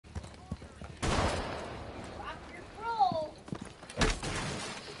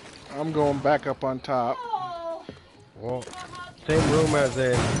I'm going back up on top. Well, same room as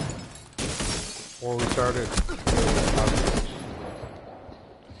in where we started.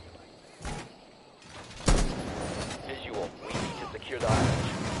 Visual. We need to secure the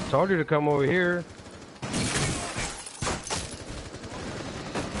hostage. Told you to come over here.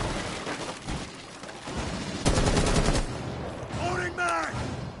 Loading back!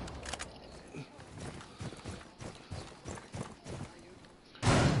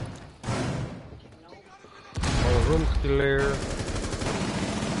 Well, the room's clear.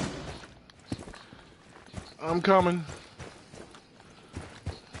 I'm coming.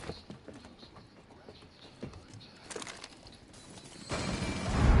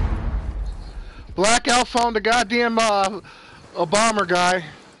 Blackout found a goddamn a bomber guy.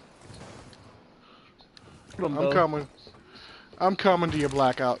 I'm coming. I'm coming to you,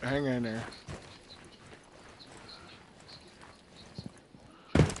 Blackout. Hang in there.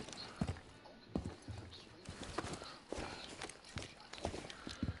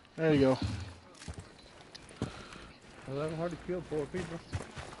 There you go. Well, that was hard to kill 4 people.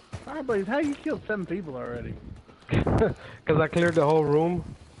 Alright, buddies, how you killed 7 people already? Because I cleared the whole room.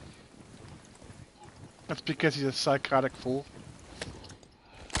 That's because he's a psychotic fool.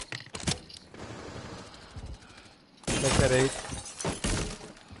 Make that 8.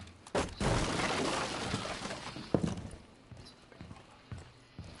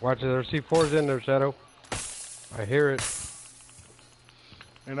 Watch it, there's C4s in there, Shadow. I hear it.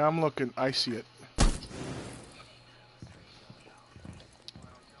 And I'm looking. I see it.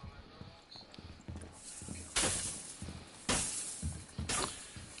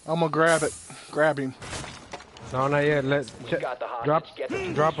 I'm gonna grab it. Grab him. No, not yet. We got the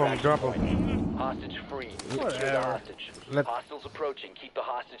hostage. Drop him. Hostage free. Secure the hostage. Hostiles approaching. Keep the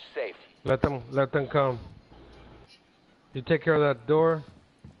hostage safe. Let them come. You take care of that door.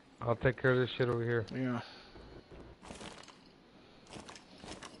 I'll take care of this shit over here. Yeah.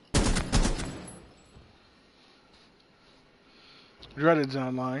 Dreaded's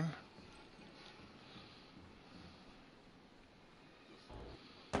online.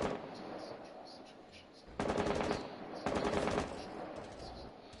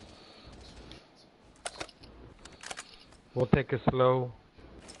 We'll take it slow.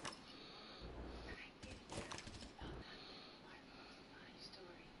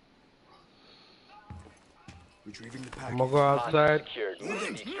 Retrieving the package. I'm gonna go outside.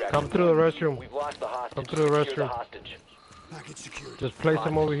 Come through the restroom. We've lost the hostage. Come through the restroom. Package secured. Just place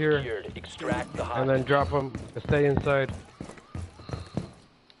them over here. Extract the hostage. And then drop them. Stay inside.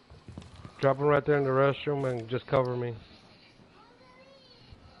 Drop them right there in the restroom and just cover me.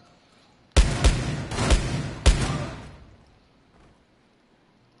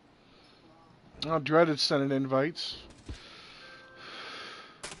 Oh, Dreaded sending invites.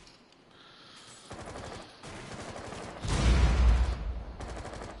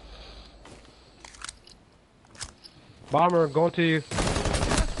 Bomber, going to you.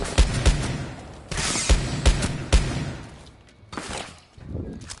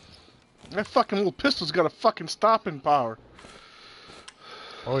 That fucking little pistol's got a fucking stopping power.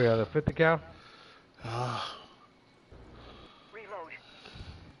 Oh yeah, the 50 cal. Reload.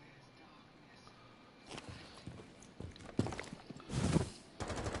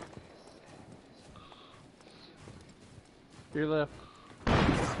 Your left.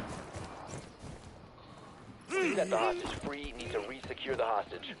 Set the hostage free. Need to re-secure the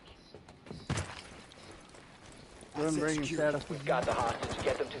hostage. Run, bringing status. We've got the hostage.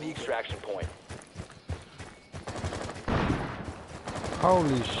 Get them to the extraction point.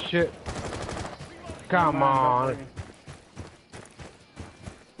 Holy shit. Come on.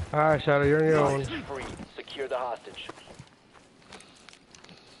 Alright, Shadow, you're on your own. Hostage free. Secure the hostage.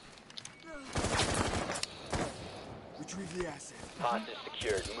 Retrieve the asset. Hostage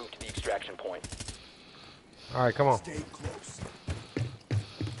secured. Move to the extraction point. Alright, come on. Stay close.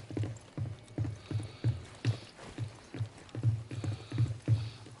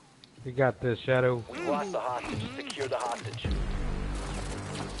 You got this, Shadow. We've lost the hostage. Secure the hostage.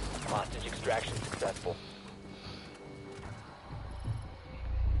 Hostage extraction successful.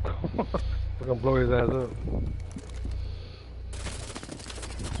 We're gonna blow his ass up.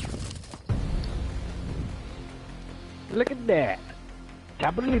 Look at that.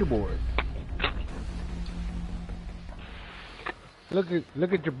 Top of the leaderboard.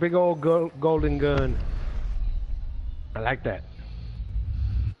 Look at your big old golden gun. I like that.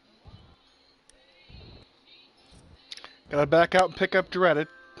 Gotta back out and pick up Dreaded.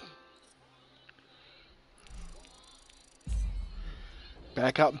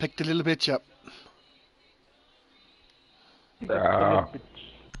 Back out and pick the little bitch up.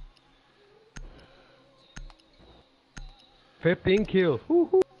 15 kills.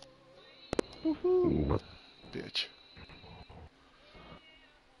 Woo-hoo. Bitch.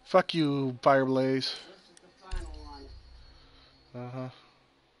 Fuck you, Fireblaze. Uh-huh.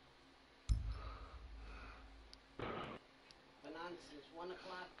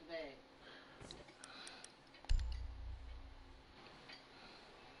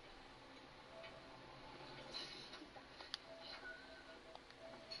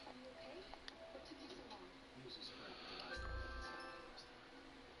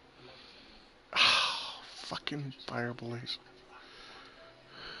 Fucking Fireblaze.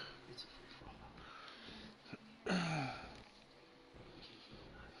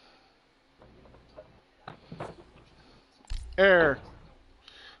 Air.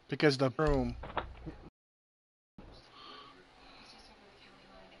 Because the room.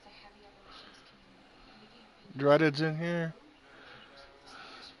 Dreaded's in here.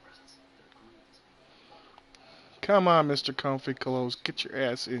 Come on, Mr. Comfy Clothes. Get your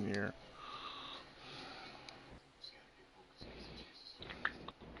ass in here.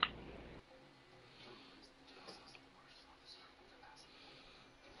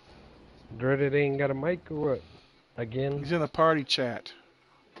 Dreaded ain't got a mic or what? Again? He's in the party chat.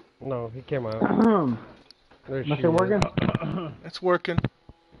 No, he came out. There she Is it working? It's working.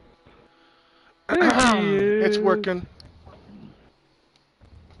 There she It's is. working.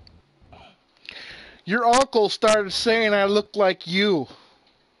 Your uncle started saying I look like you.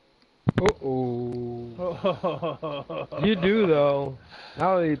 Uh-oh. You do, though.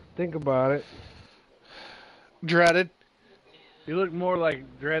 Now that you think about it. Dreaded. You look more like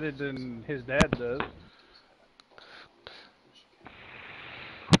Dreaded than his dad does.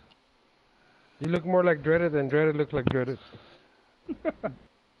 You look more like Dreaded than Dreaded looks like Dreaded.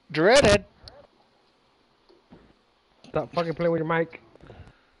 Dreaded. Stop fucking playing with your mic.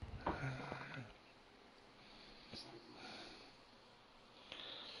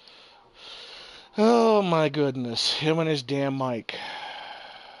 Oh my goodness. Him and his damn mic.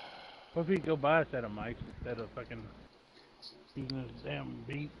 What if he go buy a set of mics instead of fucking using his damn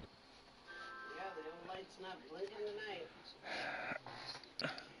beat? Yeah, the old light's not blinking tonight.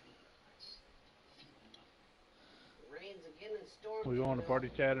 Rain's again and storms. We going to party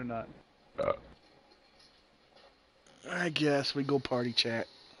chat or not? I guess we go party chat.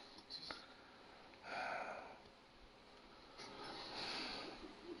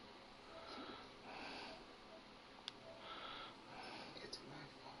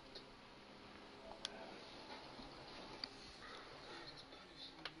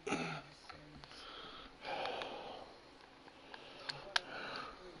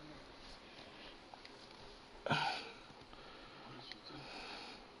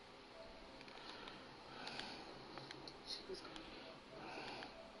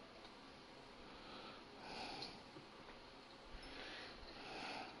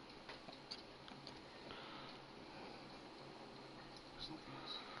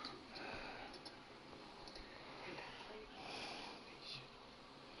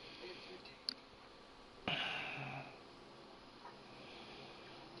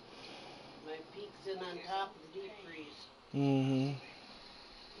 My peak's in on top of the deep freeze. Mm-hmm.